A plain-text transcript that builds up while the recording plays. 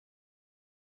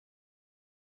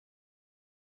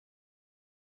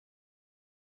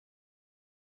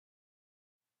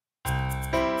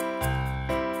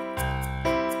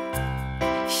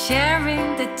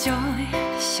Sharing the joy,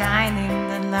 shining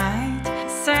the light,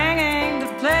 singing the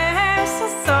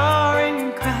blessed, soaring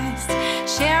in Christ.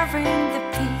 Sharing the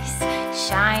peace,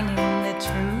 shining the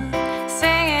truth,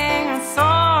 singing and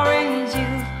soaring in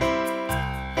you.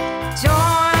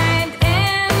 Joined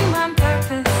in one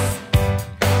purpose,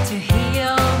 to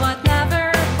heal what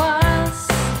never was.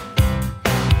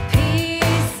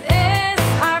 Peace is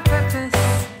our purpose,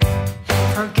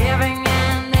 forgiving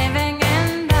and living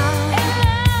in love. In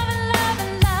love, in love,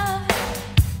 in love.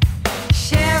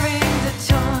 Sharing the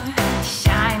joy,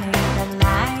 shining the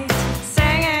light,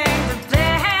 singing the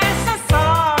bliss and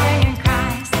soaring in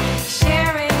Christ.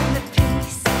 Sharing the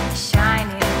peace,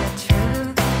 shining the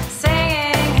truth,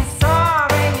 singing and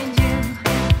soaring in you.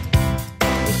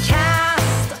 We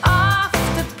cast off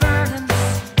the burdens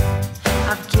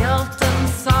of guilt and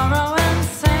sorrow and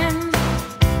sin.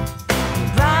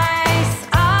 Rise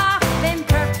up in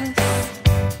purpose,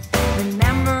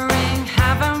 remembering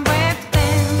heaven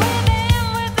within, within,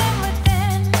 within,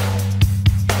 within.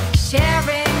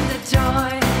 Sharing the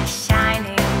joy,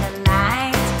 shining the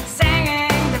light,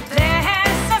 singing the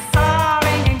bliss and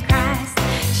soaring in Christ.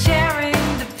 Sharing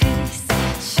the peace,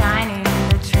 shining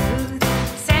the truth,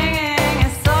 singing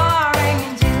and soaring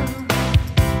in you.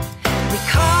 We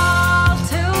call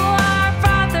to our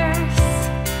brothers,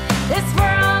 this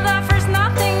world offers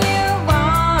nothing you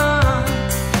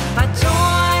want, but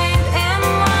joined in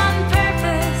one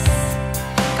purpose.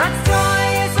 God's joy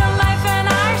is a life in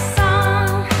our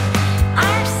song,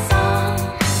 our song,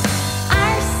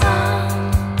 our song.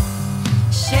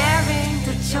 Sharing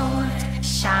the joy,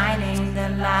 shining the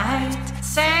light,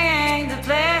 singing the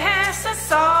bliss and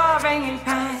soaring in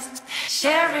Christ.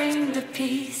 Sharing the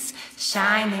peace,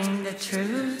 shining the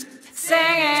truth,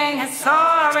 singing and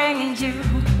soaring in you.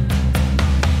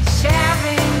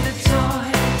 Sharing the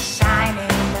joy,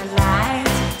 shining the light,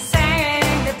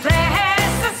 singing the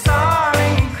bliss and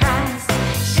soaring in Christ.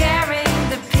 Sharing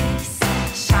the peace,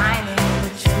 shining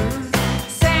the truth,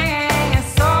 singing and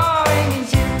soaring in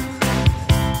you.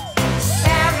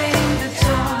 Sharing the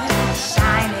joy,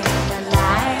 shining the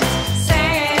light,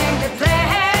 singing the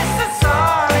bliss and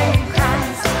soaring in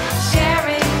Christ.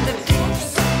 Sharing the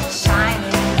peace,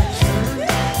 shining the truth,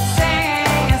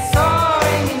 singing and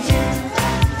soaring in you.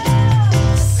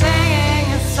 Singing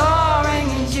and soaring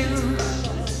in you.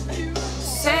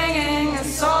 Singing and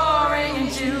soaring in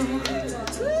you.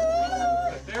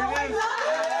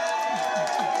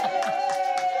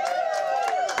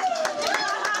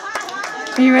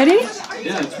 Are you ready?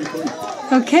 Yeah, it's recording.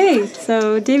 Okay,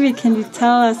 so David, can you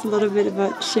tell us a little bit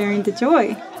about sharing the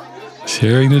joy?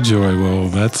 Sharing the joy, well,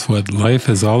 that's what life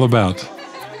is all about.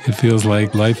 It feels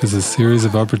like life is a series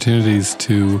of opportunities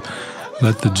to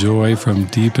let the joy from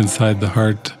deep inside the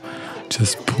heart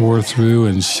just pour through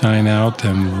and shine out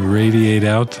and radiate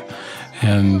out.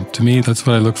 And to me, that's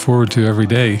what I look forward to every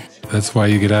day. That's why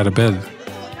you get out of bed.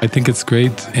 I think it's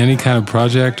great, any kind of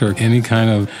project or any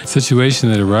kind of situation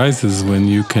that arises when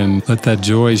you can let that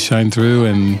joy shine through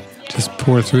and just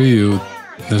pour through you.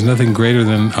 There's nothing greater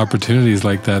than opportunities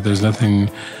like that. There's nothing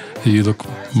that you look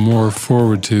more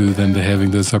forward to than to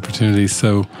having those opportunities.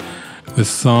 So with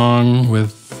song,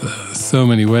 with so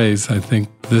many ways, I think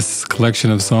this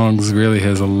collection of songs really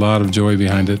has a lot of joy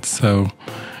behind it. So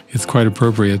it's quite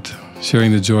appropriate.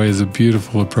 Sharing the Joy is a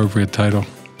beautiful, appropriate title.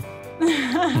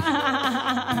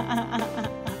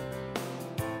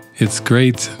 It's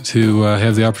great to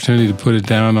have the opportunity to put it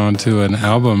down onto an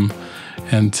album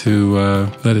and to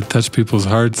let it touch people's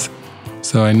hearts.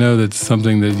 So I know that's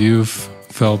something that you've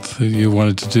felt that you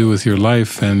wanted to do with your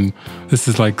life, and this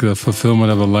is like the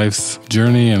fulfillment of a life's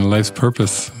journey and a life's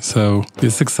purpose. So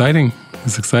it's exciting.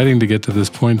 It's exciting to get to this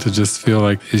point to just feel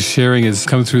like his sharing has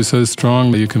come through so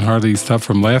strong that you can hardly stop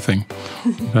from laughing.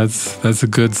 That's a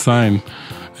good sign.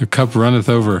 Your cup runneth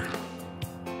over.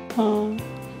 Oh.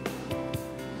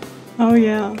 Oh,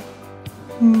 yeah.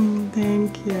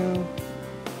 Thank you.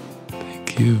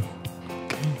 Thank you.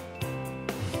 Okay.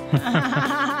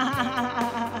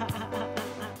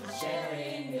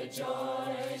 Sharing the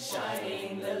joy,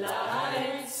 shining the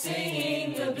light,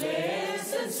 singing the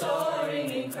bliss and soaring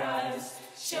in Christ.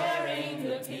 Sharing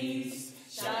the peace,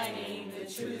 shining the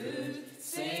truth,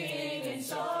 singing and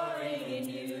soaring in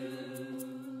you.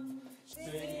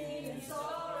 Singing and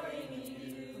soaring in you.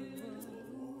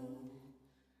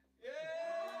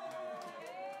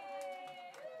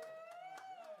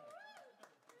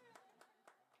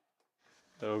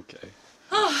 Okay.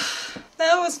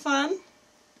 That was fun.